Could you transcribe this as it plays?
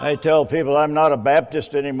I tell people I'm not a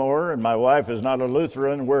Baptist anymore, and my wife is not a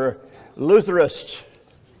Lutheran. We're Lutherists.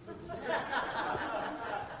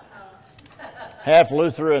 Half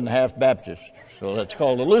Lutheran, half Baptist. So that's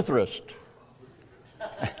called a Lutherist.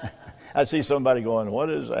 I see somebody going, what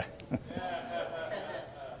is that?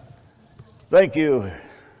 Thank you,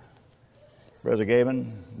 Brother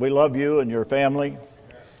Gaiman. We love you and your family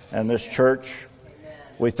and this church.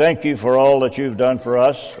 We thank you for all that you've done for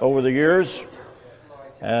us over the years.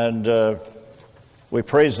 And we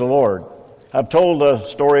praise the Lord. I've told a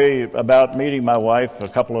story about meeting my wife a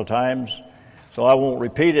couple of times, so I won't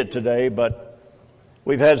repeat it today, but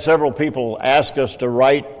we've had several people ask us to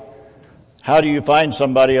write, how do you find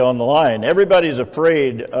somebody on the line? Everybody's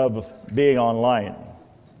afraid of being online.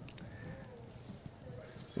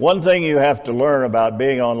 One thing you have to learn about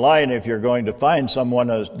being online if you're going to find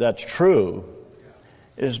someone that's true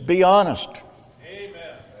is be honest.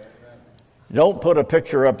 Don't put a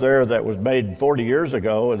picture up there that was made 40 years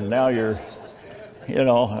ago and now you're,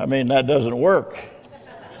 that doesn't work.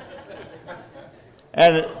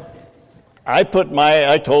 And I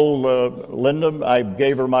told Linda, I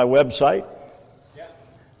gave her my website.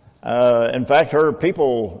 In fact,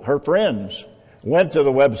 her friends went to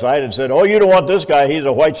the website and said, oh, you don't want this guy, he's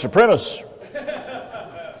a white supremacist.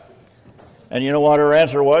 And you know what her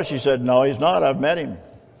answer was? She said, no, he's not, I've met him.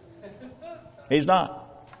 He's not.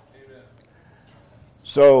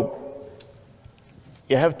 So,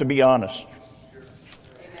 you have to be honest.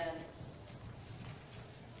 Amen.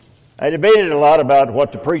 I debated a lot about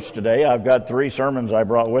what to preach today. I've got 3 sermons I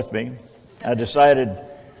brought with me. I decided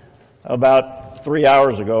about 3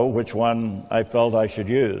 hours ago which one I felt I should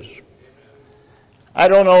use. I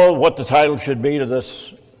don't know what the title should be to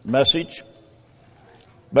this message,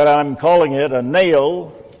 but I'm calling it a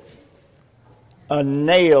nail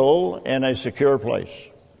in a secure place.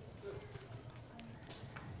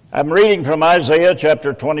 I'm reading from Isaiah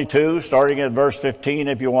chapter 22, starting at verse 15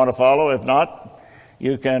 if you want to follow. If not,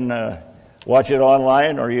 you can watch it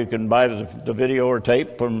online or you can buy the video or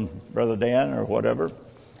tape from Brother Dan or whatever.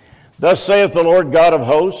 Thus saith the Lord God of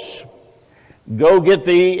hosts, go get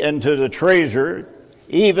thee into the treasure,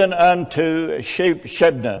 even unto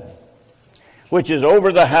Shebna, which is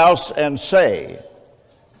over the house, and say,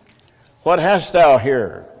 what hast thou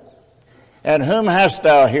here? And whom hast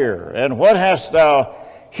thou here? And what hast thou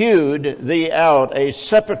hewed thee out a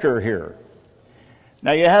sepulchre here?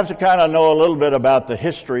 Now you have to kind of know a little bit about the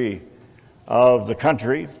history of the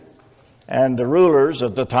country and the rulers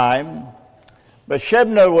at the time. But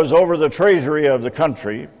Shebna was over the treasury of the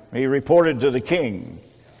country. He reported to the king.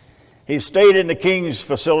 He stayed in the king's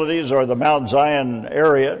facilities or the Mount Zion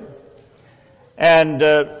area. And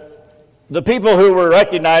the people who were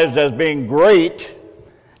recognized as being great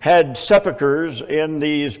had sepulchres in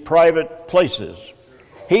these private places.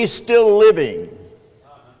 He's still living.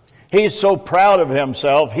 He's so proud of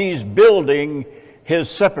himself, he's building his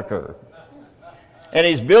sepulcher. And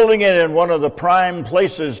he's building it in one of the prime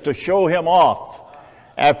places to show him off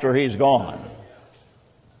after he's gone.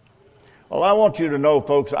 Well, I want you to know,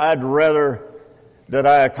 folks, I'd rather that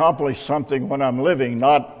I accomplish something when I'm living,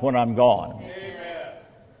 not when I'm gone. Amen.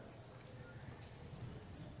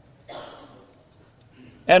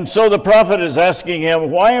 And so the prophet is asking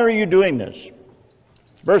him, why are you doing this?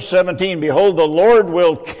 Verse 17, behold, the Lord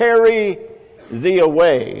will carry thee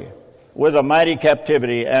away with a mighty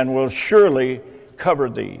captivity and will surely cover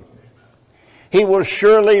thee. He will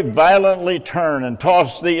surely violently turn and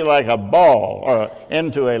toss thee like a ball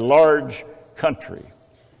into a large country.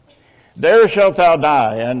 There shalt thou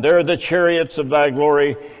die, and there the chariots of thy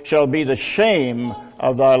glory shall be the shame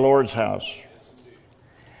of thy Lord's house.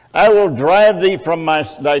 I will drive thee from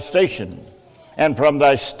thy station, and from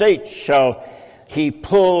thy state shall he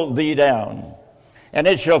pull thee down. And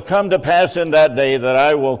it shall come to pass in that day that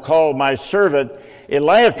I will call my servant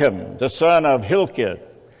Eliakim, the son of Hilkiah,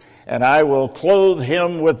 and I will clothe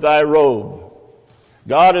him with thy robe.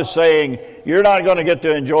 God is saying, you're not going to get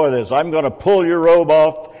to enjoy this. I'm going to pull your robe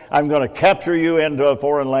off. I'm going to capture you into a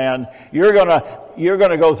foreign land. You're going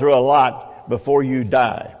to go through a lot before you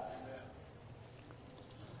die.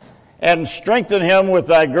 And strengthen him with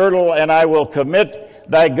thy girdle, and I will commit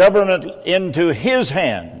thy government into his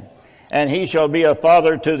hand, and he shall be a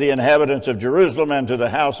father to the inhabitants of Jerusalem and to the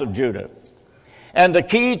house of Judah. And the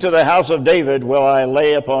key to the house of David will I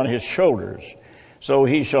lay upon his shoulders. So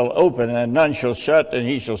he shall open, and none shall shut, and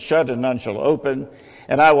he shall shut, and none shall open.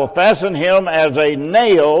 And I will fasten him as a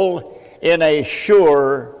nail in a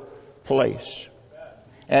sure place.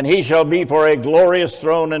 And he shall be for a glorious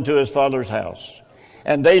throne into his father's house.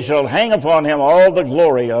 And they shall hang upon him all the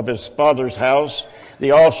glory of his father's house,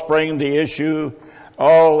 the offspring, the issue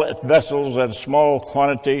all vessels in small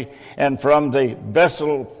quantity, and from the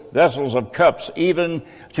vessels of cups, even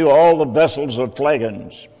to all the vessels of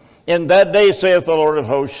flagons. In that day, saith the Lord of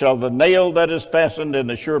hosts, shall the nail that is fastened in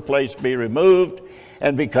the sure place be removed,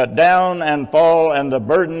 and be cut down and fall, and the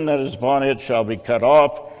burden that is upon it shall be cut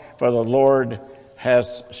off, for the Lord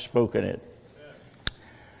hath spoken it.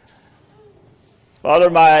 Father,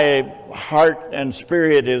 my heart and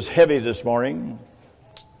spirit is heavy this morning.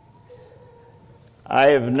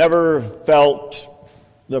 I have never felt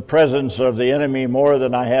the presence of the enemy more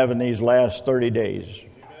than I have in these last 30 days.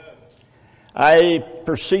 I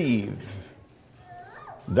perceive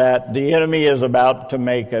that the enemy is about to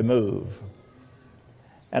make a move.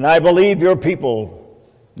 And I believe your people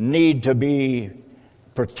need to be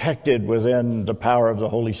protected within the power of the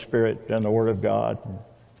Holy Spirit and the Word of God.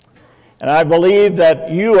 And I believe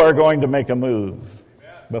that you are going to make a move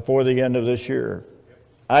before the end of this year.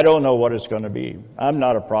 I don't know what it's going to be. I'm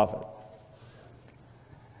not a prophet.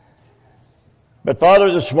 But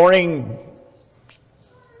Father, this morning,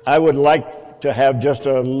 I would like to have just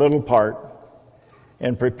a little part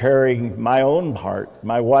in preparing my own heart,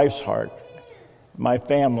 my wife's heart, my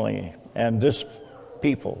family, and this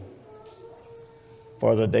people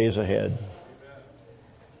for the days ahead.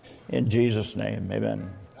 In Jesus' name,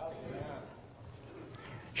 amen.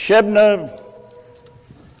 Shebna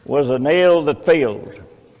was a nail that failed.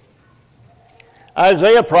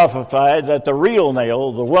 Isaiah prophesied that the real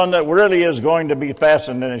nail, the one that really is going to be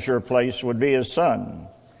fastened in a sure place, would be his son,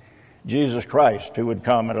 Jesus Christ, who would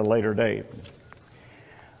come at a later date.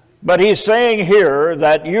 But he's saying here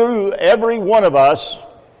that every one of us,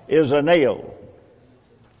 is a nail.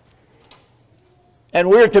 And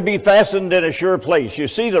we're to be fastened in a sure place. You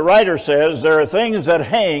see, the writer says there are things that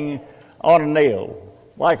hang on a nail,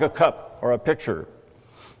 like a cup or a picture.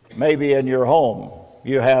 Maybe in your home,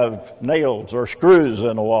 you have nails or screws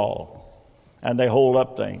in the wall, and they hold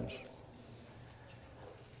up things.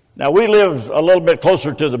 Now, we live a little bit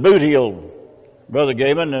closer to the boot heel, Brother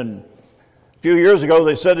Gaiman, and a few years ago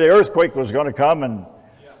they said the earthquake was going to come and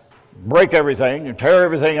break everything and tear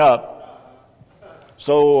everything up.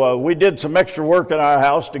 So we did some extra work in our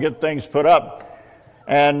house to get things put up.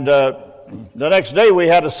 And the next day we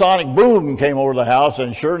had a sonic boom came over the house,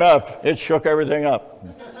 and sure enough, it shook everything up.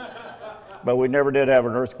 But we never did have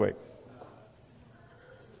an earthquake.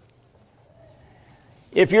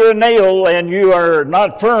 If you're a nail and you are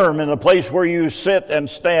not firm in the place where you sit and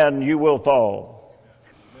stand, you will fall.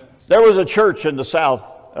 There was a church in the South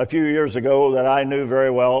a few years ago that I knew very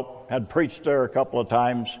well, had preached there a couple of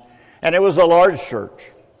times, and it was a large church.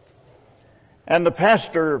 And the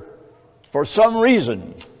pastor, for some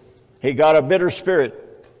reason, he got a bitter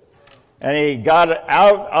spirit, and he got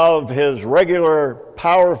out of his regular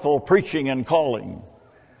powerful preaching and calling,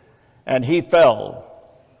 and he fell.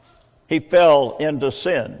 He fell into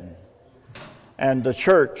sin, and the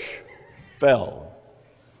church fell.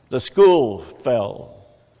 The school fell.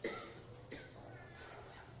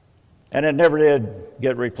 And it never did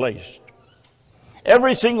get replaced.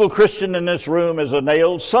 Every single Christian in this room is a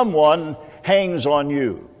nail. Someone hangs on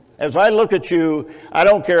you. As I look at you, I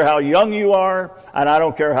don't care how young you are, and I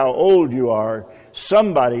don't care how old you are,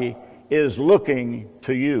 somebody is looking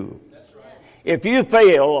to you. If you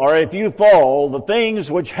fail or if you fall, the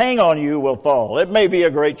things which hang on you will fall. It may be a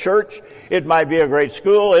great church. It might be a great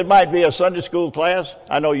school. It might be a Sunday school class.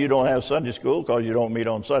 I know you don't have Sunday school because you don't meet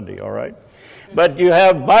on Sunday, all right? But you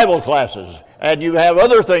have Bible classes, and you have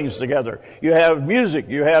other things together. You have music.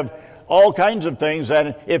 You have all kinds of things.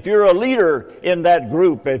 And if you're a leader in that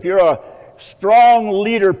group, if you're a strong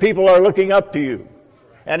leader, people are looking up to you.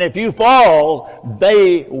 And if you fall,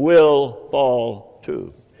 they will fall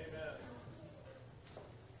too.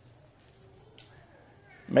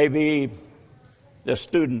 Maybe the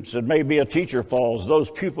students, and maybe a teacher falls, those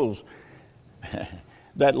pupils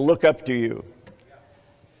that look up to you.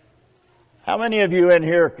 How many of you in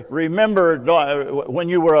here remember when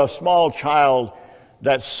you were a small child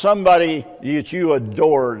that somebody that you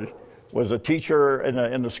adored was a teacher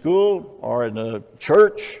in the school or in the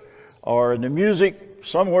church or in the music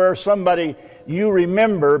somewhere, somebody you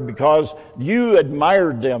remember because you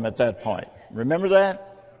admired them at that point? Remember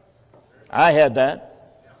that? I had that.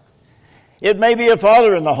 It may be a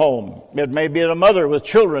father in the home. It may be a mother with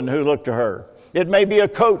children who look to her. It may be a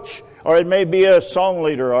coach, or it may be a song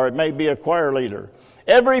leader, or it may be a choir leader.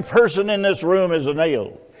 Every person in this room is a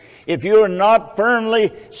nail. If you are not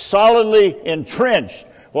firmly, solidly entrenched,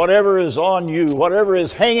 whatever is on you, whatever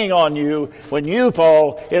is hanging on you, when you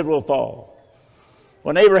fall, it will fall.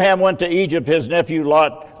 When Abraham went to Egypt, his nephew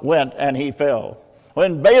Lot went and he fell.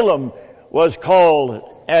 When Balaam was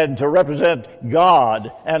called and to represent God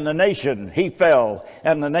and the nation, he fell,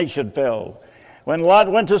 and the nation fell. When Lot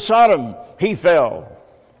went to Sodom, he fell,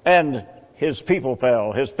 and his people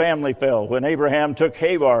fell, his family fell. When Abraham took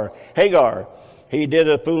Hagar, he did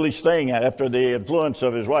a foolish thing after the influence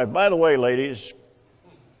of his wife. By the way, ladies,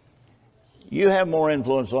 you have more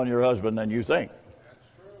influence on your husband than you think.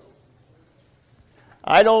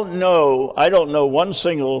 I don't know one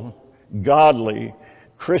single godly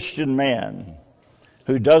Christian man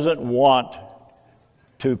who doesn't want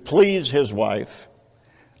to please his wife,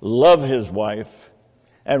 love his wife,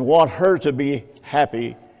 and want her to be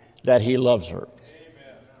happy that he loves her.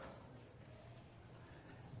 Amen.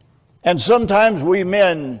 And sometimes we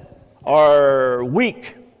men are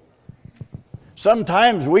weak.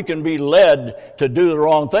 Sometimes we can be led to do the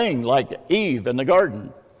wrong thing, like Eve in the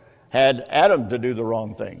garden had Adam to do the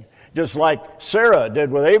wrong thing. Just like Sarah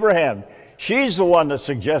did with Abraham. She's the one that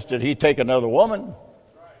suggested he take another woman.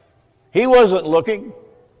 He wasn't looking.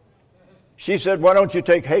 She said, why don't you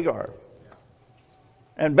take Hagar?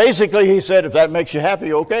 And basically he said, if that makes you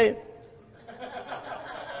happy, okay.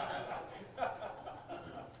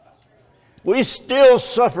 We still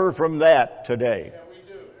suffer from that today.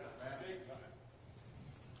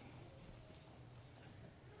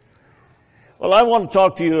 Well, I want to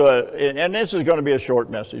talk to you, and this is going to be a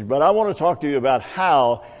short message, but I want to talk to you about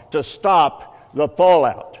how to stop the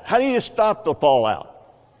fallout. How do you stop the fallout?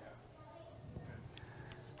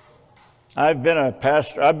 I've been a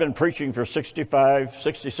pastor. I've been preaching for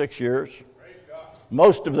 66 years.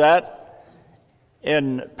 Most of that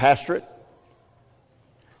in pastorate.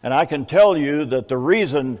 And I can tell you that the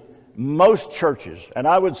reason most churches, and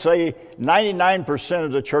I would say 99%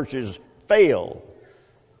 of the churches fail,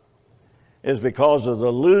 is because of the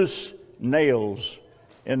loose nails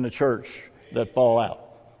in the church that fall out.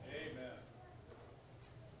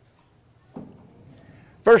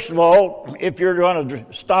 First of all, if you're going to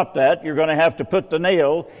stop that, you're going to have to put the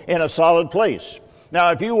nail in a solid place. Now,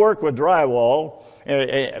 if you work with drywall,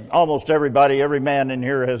 almost everybody, every man in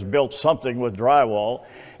here has built something with drywall.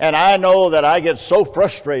 And I know that I get so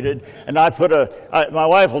frustrated, and my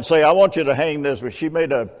wife will say, I want you to hang this. She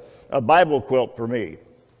made a Bible quilt for me.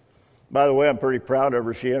 By the way, I'm pretty proud of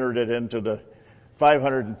her. She entered it into the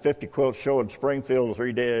 550 quilt show in Springfield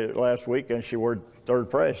last week, and she won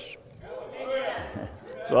third prize.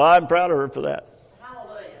 So I'm proud of her for that.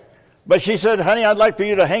 But she said, honey, I'd like for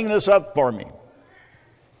you to hang this up for me.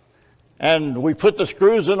 And we put the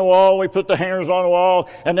screws in the wall, we put the hangers on the wall,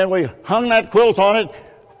 and then we hung that quilt on it.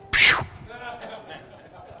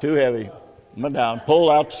 Too heavy. Went down, pulled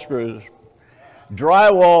out the screws.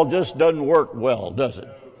 Drywall just doesn't work well, does it?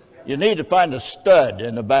 You need to find a stud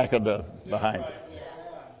in the back of the behind it.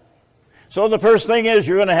 So the first thing is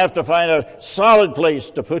you're going to have to find a solid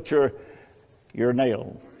place to put your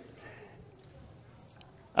nail.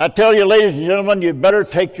 I tell you, ladies and gentlemen, you better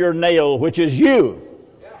take your nail, which is you,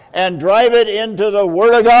 and drive it into the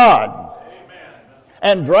Word of God.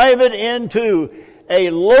 And drive it into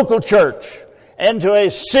a local church, into a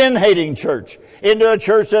sin-hating church, into a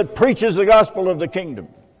church that preaches the gospel of the kingdom.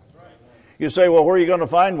 You say, well, where are you going to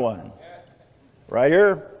find one? Right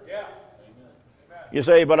here? You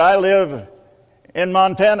say, but I live in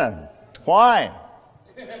Montana. Why?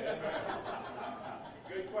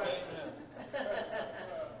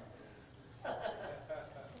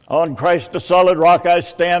 On Christ the solid rock I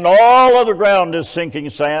stand, all other ground is sinking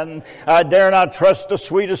sand. I dare not trust the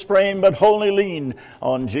sweetest frame, but wholly lean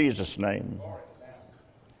on Jesus' name.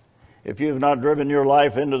 If you have not driven your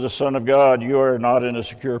life into the Son of God, you are not in a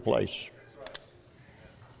secure place.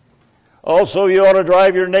 Also, you ought to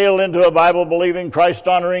drive your nail into a Bible-believing,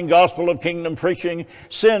 Christ-honoring, gospel of kingdom preaching,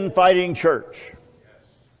 sin-fighting church.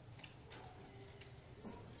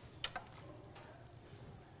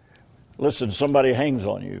 Listen, somebody hangs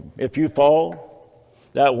on you. If you fall,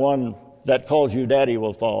 that one that calls you daddy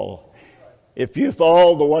will fall. If you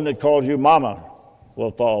fall, the one that calls you mama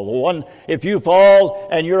will fall. If you fall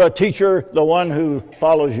and you're a teacher, the one who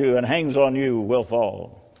follows you and hangs on you will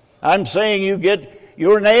fall. I'm saying you get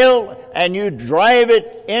your nail and you drive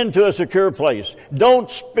it into a secure place.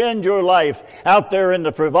 Don't spend your life out there in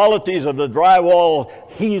the frivolities of the drywall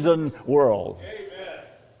heathen world. Amen.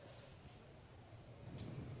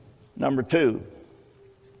 Number 2,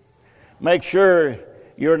 make sure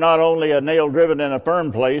you're not only a nail driven in a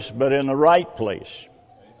firm place, but in the right place.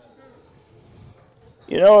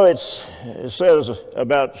 You know, it says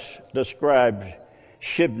described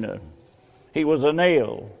Shibna. He was a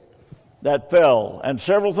nail that fell, and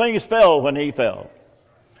several things fell when he fell.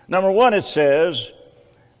 Number 1, it says,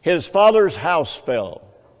 his father's house fell.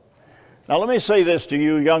 Now let me say this to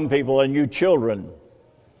you young people and you children.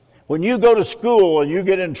 When you go to school and you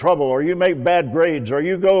get in trouble, or you make bad grades, or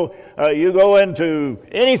you go into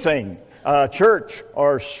anything, church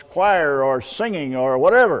or choir or singing or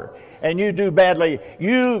whatever, and you do badly,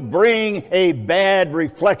 you bring a bad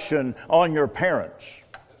reflection on your parents.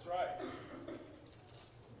 That's right.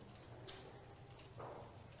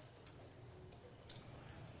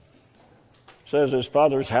 Says his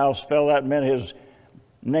father's house fell. That meant his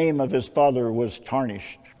name of his father was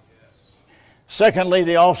tarnished. Secondly,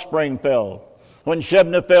 the offspring fell. When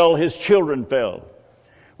Shebna fell, his children fell.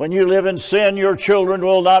 When you live in sin, your children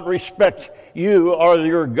will not respect you or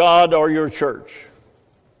your God or your church.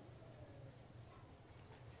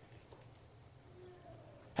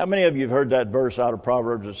 How many of you have heard that verse out of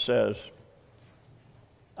Proverbs that says,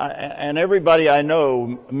 and everybody I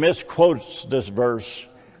know misquotes this verse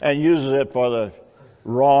and uses it for the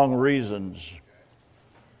wrong reasons.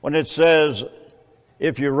 When it says,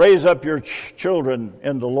 if you raise up your children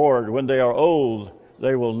in the Lord, when they are old,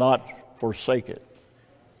 they will not forsake it.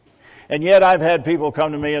 And yet I've had people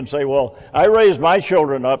come to me and say, well, I raised my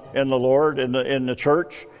children up in the Lord, in the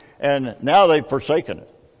church, and now they've forsaken it.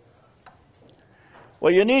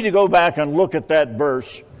 Well, you need to go back and look at that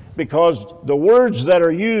verse, because the words that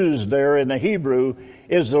are used there in the Hebrew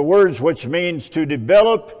is the words which means to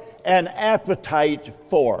develop an appetite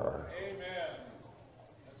for.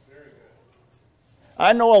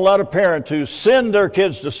 I know a lot of parents who send their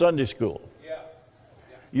kids to Sunday school. Yeah.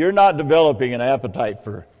 You're not developing an appetite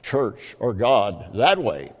for church or God that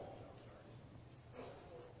way.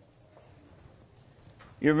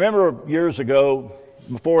 You remember years ago,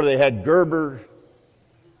 before they had Gerber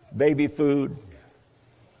baby food,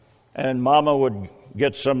 and Mama would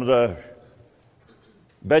get some of the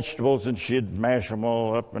vegetables and she'd mash them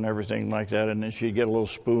all up and everything like that, and then she'd get a little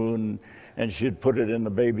spoon and she'd put it in the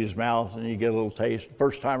baby's mouth, and you get a little taste.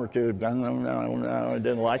 First time or two, no, I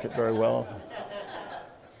didn't like it very well.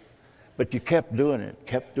 But you kept doing it,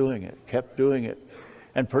 kept doing it.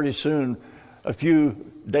 And pretty soon, a few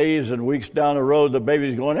days and weeks down the road, the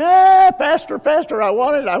baby's going, faster, I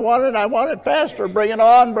want it, faster, bring it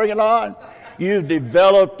on. You've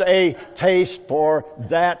developed a taste for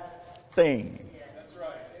that thing.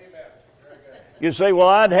 You say, well,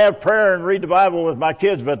 I'd have prayer and read the Bible with my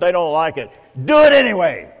kids, but they don't like it. Do it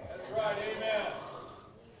anyway. That's right, amen.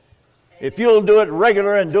 If you'll do it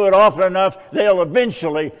regular and do it often enough, they'll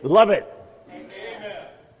eventually love it. Amen.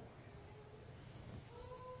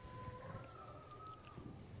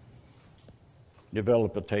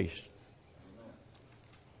 Develop a taste.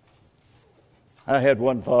 I had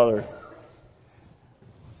one father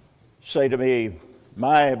say to me,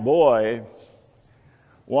 my boy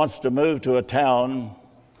wants to move to a town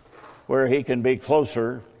where he can be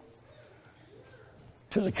closer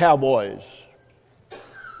to the Cowboys.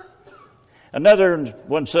 Another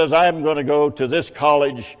one says, I'm going to go to this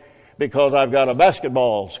college because I've got a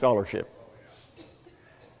basketball scholarship.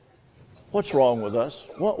 What's wrong with us?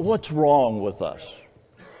 What's wrong with us?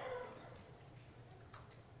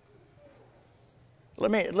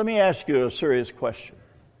 Let me ask you a serious question.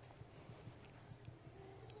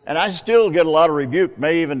 And I still get a lot of rebuke,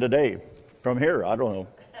 maybe even today, from here, I don't know.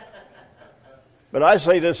 But I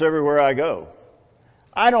say this everywhere I go.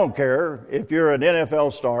 I don't care if you're an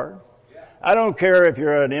NFL star. I don't care if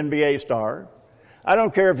you're an NBA star. I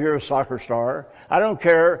don't care if you're a soccer star. I don't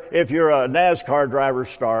care if you're a NASCAR driver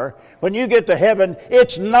star. When you get to heaven,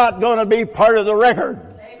 it's not going to be part of the record.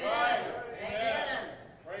 Amen. Amen.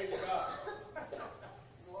 Praise God.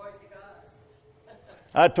 Glory to God.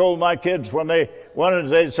 I told my kids when they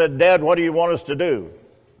said, Dad, what do you want us to do?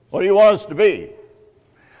 What do you want us to be?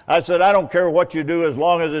 I said, I don't care what you do as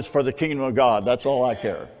long as it's for the kingdom of God. That's all I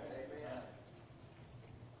care.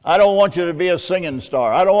 I don't want you to be a singing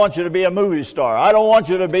star. I don't want you to be a movie star. I don't want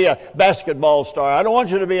you to be a basketball star. I don't want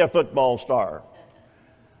you to be a football star.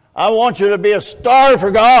 I want you to be a star for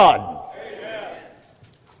God. Amen.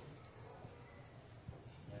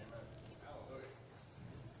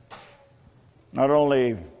 Not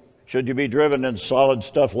only should you be driven in solid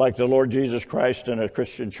stuff like the Lord Jesus Christ in a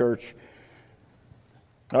Christian church,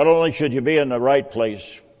 not only should you be in the right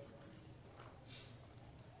place,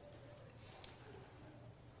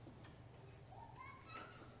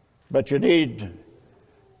 but you need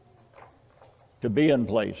to be in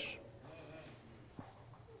place.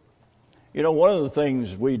 You know, one of the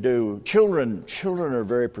things we do, children are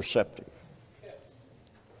very perceptive. Yes.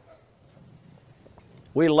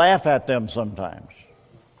 We laugh at them sometimes.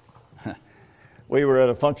 We were at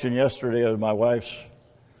a function yesterday of my wife's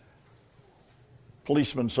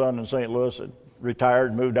policeman's son in St. Louis that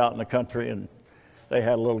retired, moved out in the country, and they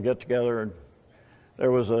had a little get-together, and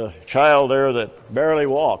there was a child there that barely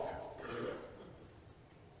walked.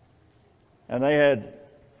 and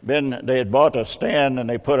they had bought a stand and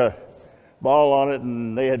they put a ball on it,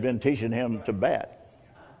 and they had been teaching him to bat.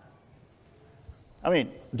 I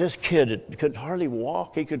mean, this kid could hardly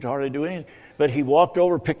walk. He could hardly do anything. But he walked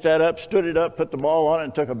over, picked that up, stood it up, put the ball on it,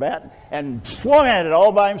 and took a bat and swung at it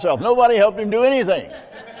all by himself. Nobody helped him do anything.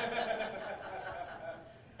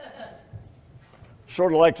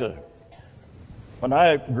 Sort of like when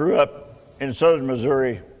I grew up in southern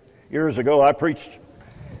Missouri years ago, I preached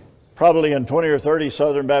probably in 20 or 30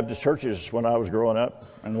 Southern Baptist churches when I was growing up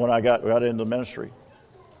and when I got into the ministry.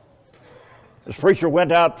 This preacher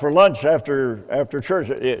went out for lunch after church.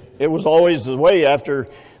 It was always the way after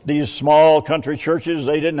these small country churches.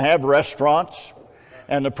 They didn't have restaurants.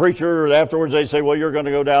 And the preacher, afterwards, they'd say, well, you're going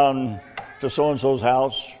to go down to so-and-so's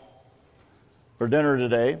house for dinner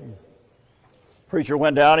today. Preacher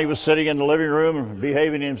went down. He was sitting in the living room,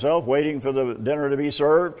 behaving himself, waiting for the dinner to be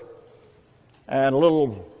served. And a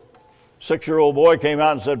little 6-year-old boy came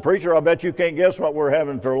out and said, preacher, I bet you can't guess what we're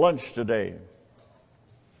having for lunch today.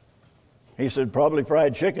 He said, probably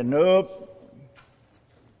fried chicken. Nope.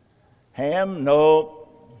 Ham? Nope.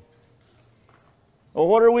 Well,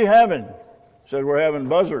 what are we having? He said, we're having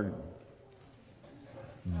buzzard.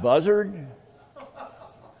 Buzzard?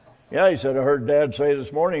 Yeah, he said, I heard Dad say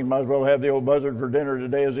this morning, might as well have the old buzzard for dinner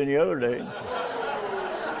today as any other day.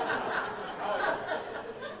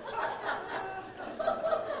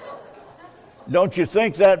 Don't you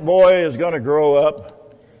think that boy is going to grow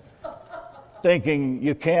up thinking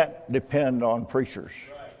you can't depend on preachers?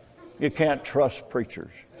 You can't trust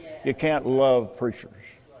preachers. You can't love preachers.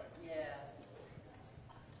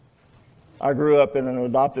 I grew up in an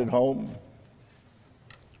adopted home.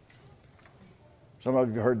 Some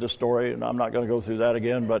of you heard the story, and I'm not going to go through that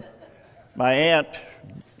again, but my aunt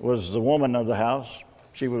was the woman of the house.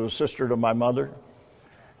 She was a sister to my mother,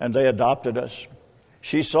 and they adopted us.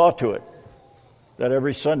 She saw to it that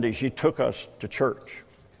every Sunday she took us to church.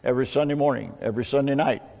 Every Sunday morning, every Sunday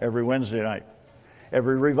night, every Wednesday night,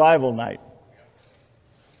 every revival night.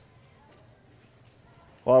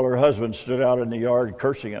 While her husband stood out in the yard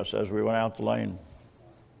cursing us as we went out the lane.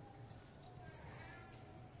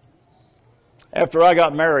 After I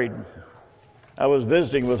got married, I was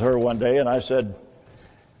visiting with her one day and I said,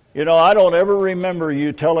 you know, I don't ever remember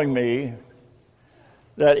you telling me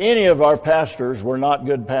that any of our pastors were not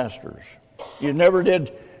good pastors. You never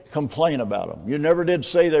did complain about them. You never did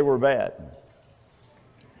say they were bad.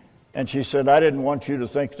 And she said, I didn't want you to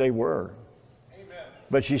think they were. Amen.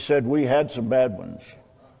 But she said, we had some bad ones.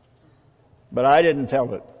 But I didn't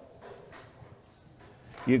tell it.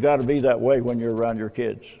 You got to be that way when you're around your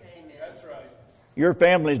kids. Amen. That's right. Your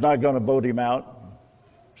family's not going to vote him out.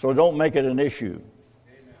 So don't make it an issue.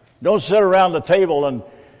 Amen. Don't sit around the table and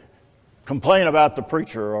complain about the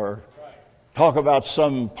preacher or talk about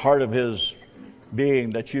some part of his being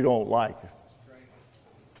that you don't like.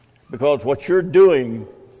 Because what you're doing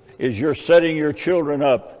is you're setting your children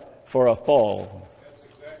up for a fall. That's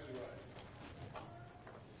exactly right.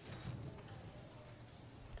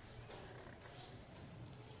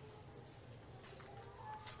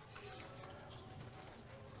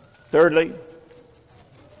 Thirdly,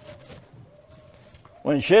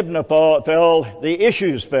 when Shebna fell, the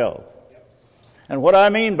issues fell. And what I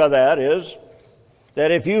mean by that is that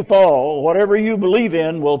if you fall, whatever you believe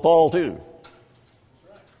in will fall too.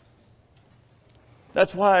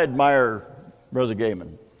 That's why I admire Brother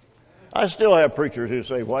Gaiman. I still have preachers who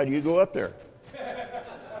say, why do you go up there?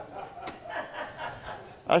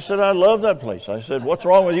 I said, I love that place. I said, what's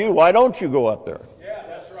wrong with you? Why don't you go up there? Yeah,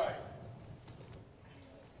 that's right.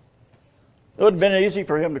 It would have been easy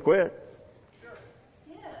for him to quit. Sure.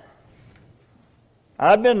 Yes.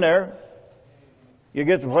 I've been there. You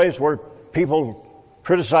get to the place where people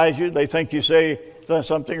criticize you. They think you say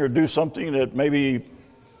something or do something that maybe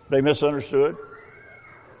they misunderstood.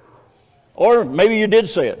 Or maybe you did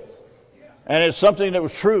say it. And it's something that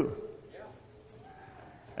was true.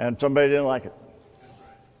 And somebody didn't like it.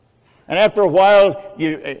 And after a while,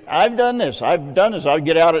 I've done this. I'll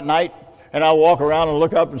get out at night and I'll walk around and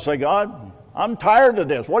look up and say, God, I'm tired of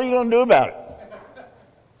this. What are you going to do about it?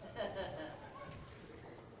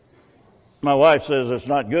 My wife says it's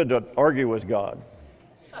not good to argue with God.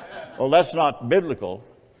 Well, that's not biblical.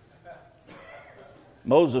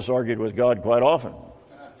 Moses argued with God quite often.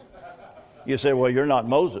 You say, well, you're not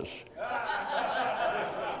Moses.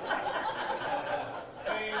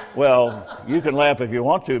 Well, you can laugh if you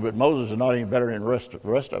want to, but Moses is not any better than the rest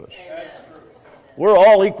of us. That's true. We're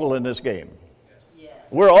all equal in this game. Yes.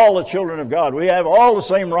 We're all the children of God. We have all the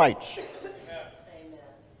same rights. Amen.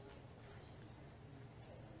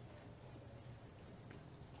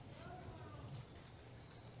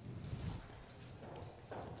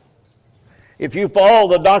 If you fall,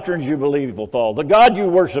 the doctrines you believe will fall. The God you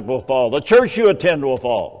worship will fall. The church you attend will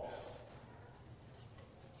fall.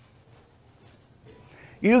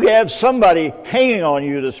 You have somebody hanging on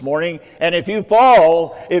you this morning, and if you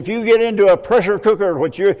fall, if you get into a pressure cooker,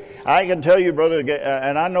 I can tell you, brother,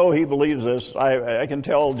 and I know he believes this, I can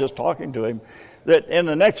tell just talking to him, that in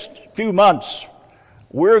the next few months,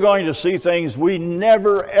 we're going to see things we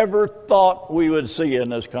never, ever thought we would see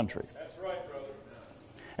in this country. That's right, brother.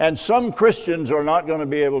 And some Christians are not going to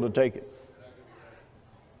be able to take it.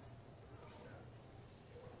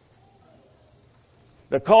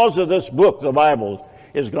 The cause of this book, the Bible,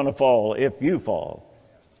 is going to fall if you fall.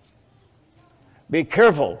 Be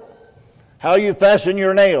careful how you fasten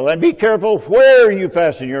your nail, and be careful where you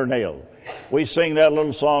fasten your nail. We sing that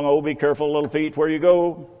little song, "Oh, be careful, little feet, where you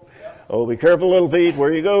go. Oh, be careful, little feet,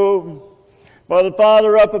 where you go. For the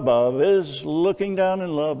Father up above is looking down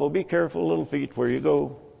in love. Oh, be careful, little feet, where you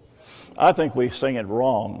go." I think we sing it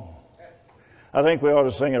wrong. I think we ought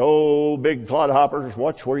to sing it, "Oh, big clodhoppers,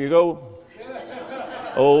 watch where you go.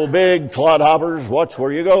 Oh, big clodhoppers, watch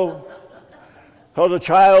where you go. Because a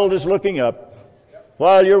child is looking up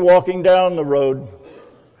while you're walking down the road.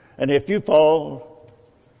 And if you fall,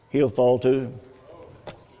 he'll fall too."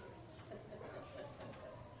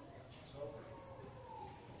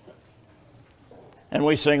 And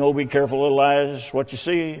we sing, "Oh, be careful, little eyes, what you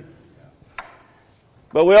see."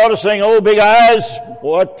 But we ought to sing, "Oh, big eyes,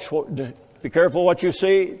 be careful what you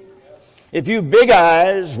see." If you big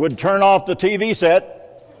eyes would turn off the TV set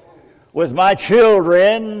with my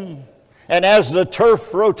children, and as the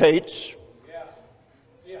turf rotates,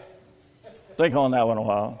 think on that one a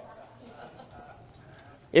while.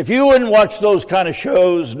 If you wouldn't watch those kind of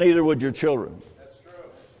shows, neither would your children. That's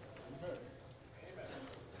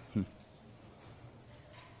true.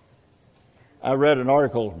 I read an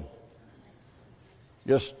article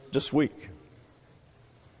just this week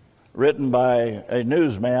written by a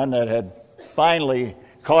newsman that had finally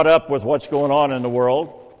caught up with what's going on in the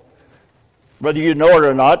world. Whether you know it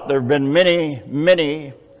or not, there have been many,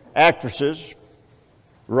 many actresses,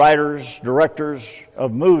 writers, directors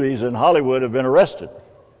of movies in Hollywood have been arrested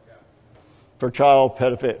for child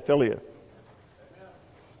pedophilia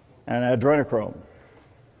and adrenochrome.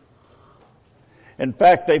 In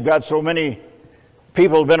fact, they've got so many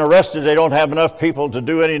people have been arrested, they don't have enough people to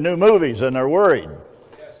do any new movies, and they're worried.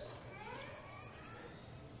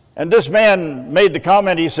 And this man made the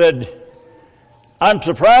comment, he said, "I'm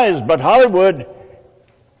surprised, but Hollywood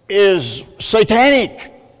is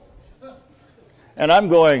satanic." And I'm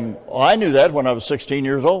going, "Oh, I knew that when I was 16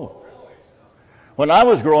 years old. When I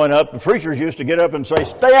was growing up, the preachers used to get up and say,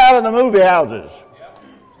 'Stay out of the movie houses.'"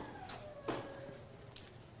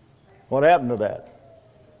 What happened to that?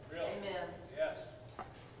 Amen. Yes.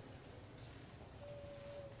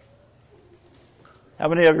 How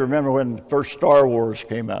many of you remember when the first Star Wars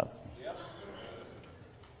came out?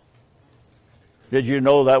 Did you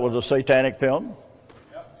know that was a satanic film?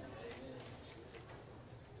 Yep.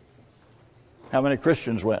 How many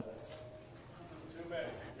Christians went? Too many.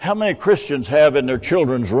 How many Christians have in their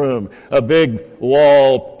children's room a big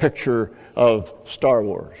wall picture of Star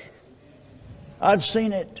Wars? I've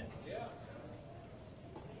seen it. Yeah.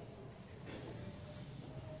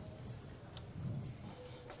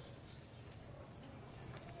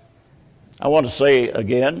 I want to say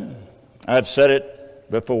again, I've said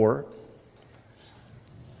it before.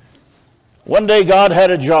 One day God had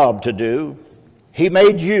a job to do. He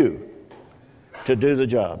made you to do the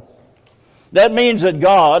job. That means that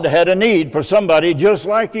God had a need for somebody just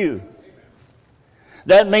like you.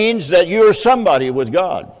 That means that you're somebody with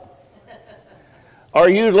God. Are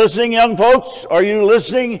you listening, young folks? Are you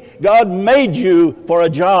listening? God made you for a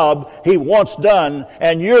job He wants done,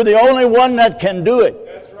 and you're the only one that can do it.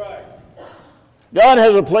 That's right. God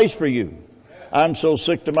has a place for you. I'm so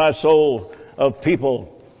sick to my soul of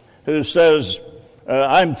people who says,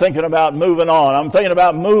 "I'm thinking about moving on. I'm thinking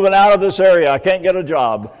about moving out of this area. I can't get a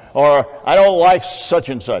job," or "I don't like such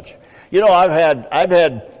and such." You know, I've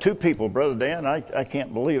had two people, Brother Dan, I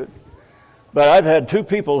can't believe it, but I've had two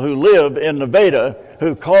people who live in Nevada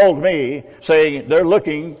who called me saying they're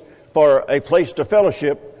looking for a place to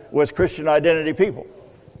fellowship with Christian identity people.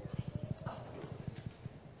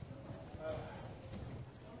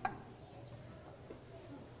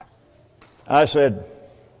 I said,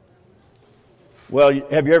 "Well,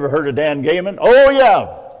 have you ever heard of Dan Gaiman?" "Oh,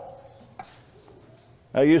 yeah.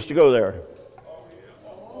 I used to go there."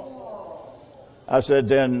 I said,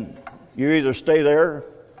 "Then you either stay there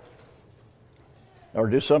or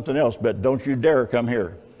do something else, but don't you dare come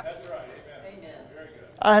here." That's right. Amen. Amen. Very good.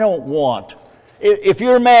 I don't want. If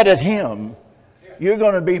you're mad at him, you're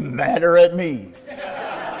going to be madder at me. Amen.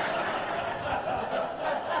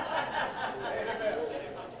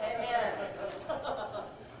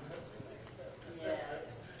 Yes.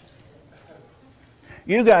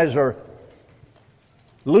 You guys are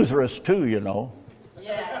Lutherans too, you know.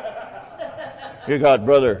 Yes. You got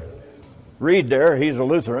Brother Reed there. He's a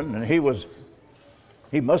Lutheran, and he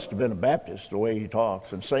must have been a Baptist the way he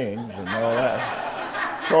talks and sings and all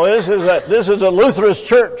that. So this is a Lutheran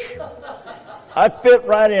church. I fit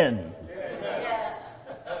right in. Yes.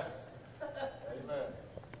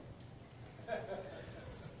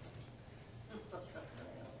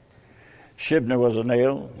 Shibner was a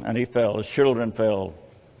nail, and he fell. His children fell.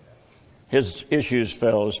 His issues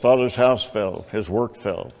fell. His father's house fell. His work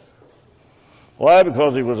fell. Why?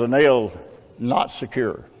 Because he was a nail not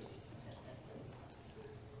secure.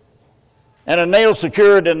 And a nail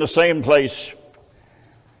secured in the same place.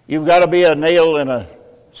 You've got to be a nail in a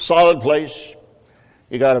solid place.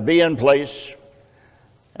 You got to be in place.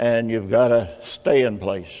 And you've got to stay in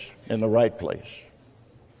place, in the right place.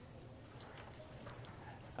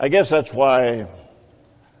 I guess that's why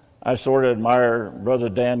I sort of admire Brother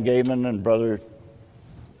Dan Gaiman and Brother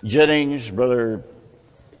Jennings, Brother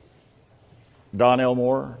Don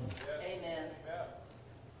Elmore. Amen.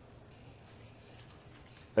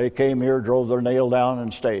 They came here, drove their nail down,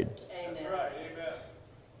 and stayed. Amen. That's right.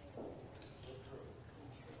 Amen.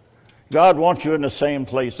 God wants you in the same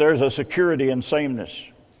place. There's a security in sameness.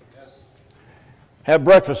 Yes. Have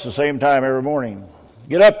breakfast the same time every morning.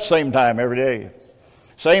 Get up the same time every day.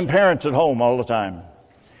 Same parents at home all the time.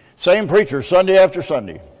 Same preacher Sunday after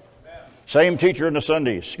Sunday. Same teacher in the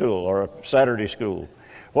Sunday school or Saturday school.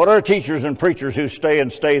 What are teachers and preachers who stay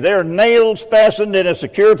and stay? They're nails fastened in a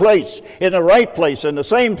secure place, in the right place, in the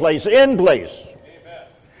same place, in place. Amen.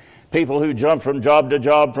 People who jump from job to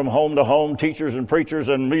job, from home to home, teachers and preachers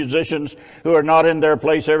and musicians who are not in their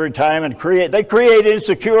place every time and they create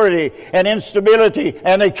insecurity and instability,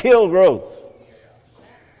 and they kill growth.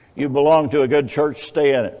 You belong to a good church,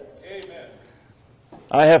 stay in it. Amen.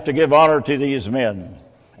 I have to give honor to these men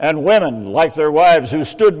and women like their wives who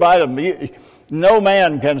stood by them. No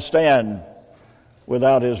man can stand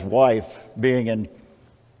without his wife being in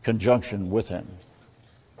conjunction with him.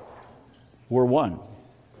 We're one.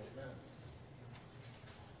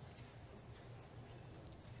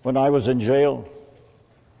 When I was in jail,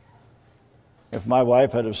 if my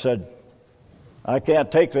wife had have said, I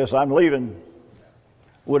can't take this, I'm leaving,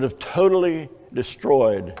 would have totally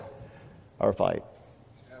destroyed our fight.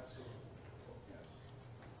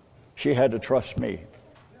 She had to trust me.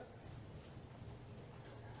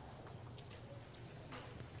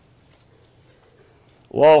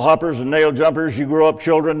 Wall hoppers and nail jumpers, you grow up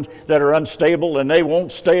children that are unstable and they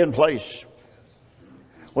won't stay in place.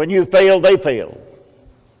 When you fail, they fail.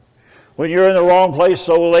 When you're in the wrong place,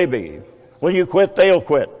 so will they be. When you quit, they'll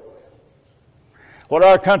quit. What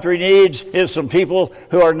our country needs is some people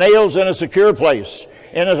who are nails in a secure place,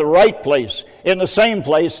 in the right place, in the same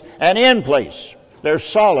place, and in place. They're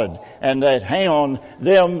solid, and that hang on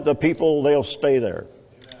them, the people, they'll stay there.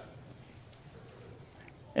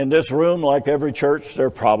 In this room, like every church, there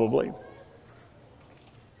probably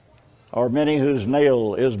are many whose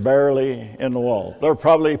nail is barely in the wall. There are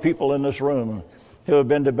probably people in this room who have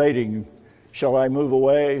been debating, shall I move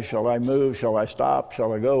away? Shall I move? Shall I stop?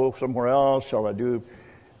 Shall I go somewhere else? Shall I do?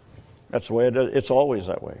 That's the way it is. It's always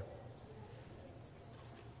that way.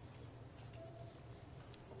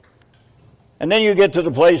 And then you get to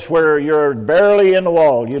the place where you're barely in the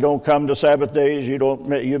wall. You don't come to Sabbath days.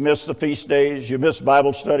 You miss the feast days. You miss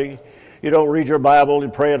Bible study. You don't read your Bible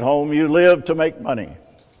and pray at home. You live to make money.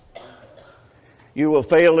 You will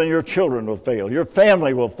fail and your children will fail. Your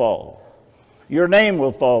family will fall. Your name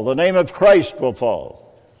will fall. The name of Christ will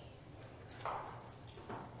fall.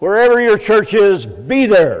 Wherever your church is, be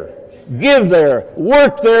there, give there,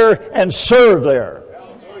 work there, and serve there.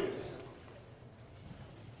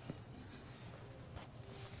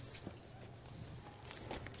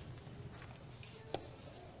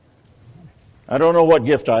 I don't know what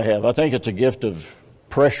gift I have. I think it's a gift of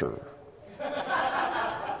pressure.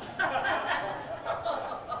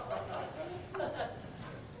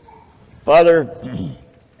 Father,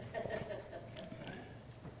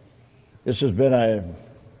 this has been a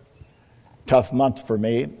tough month for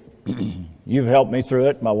me. You've helped me through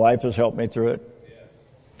it. My wife has helped me through it.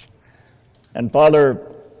 And Father,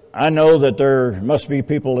 I know that there must be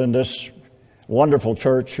people in this wonderful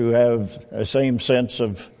church who have the same sense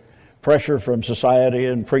of pressure from society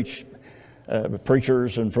and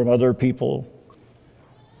preachers and from other people.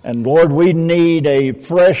 And Lord, we need a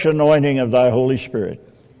fresh anointing of Thy Holy Spirit.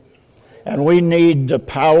 And we need the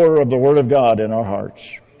power of the Word of God in our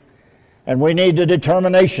hearts. And we need the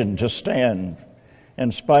determination to stand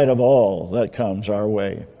in spite of all that comes our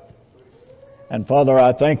way. And Father,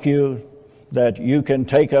 I thank you that you can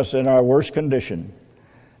take us in our worst condition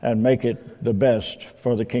and make it the best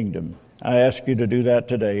for the kingdom. I ask you to do that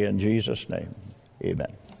today in Jesus' name.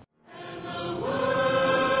 Amen.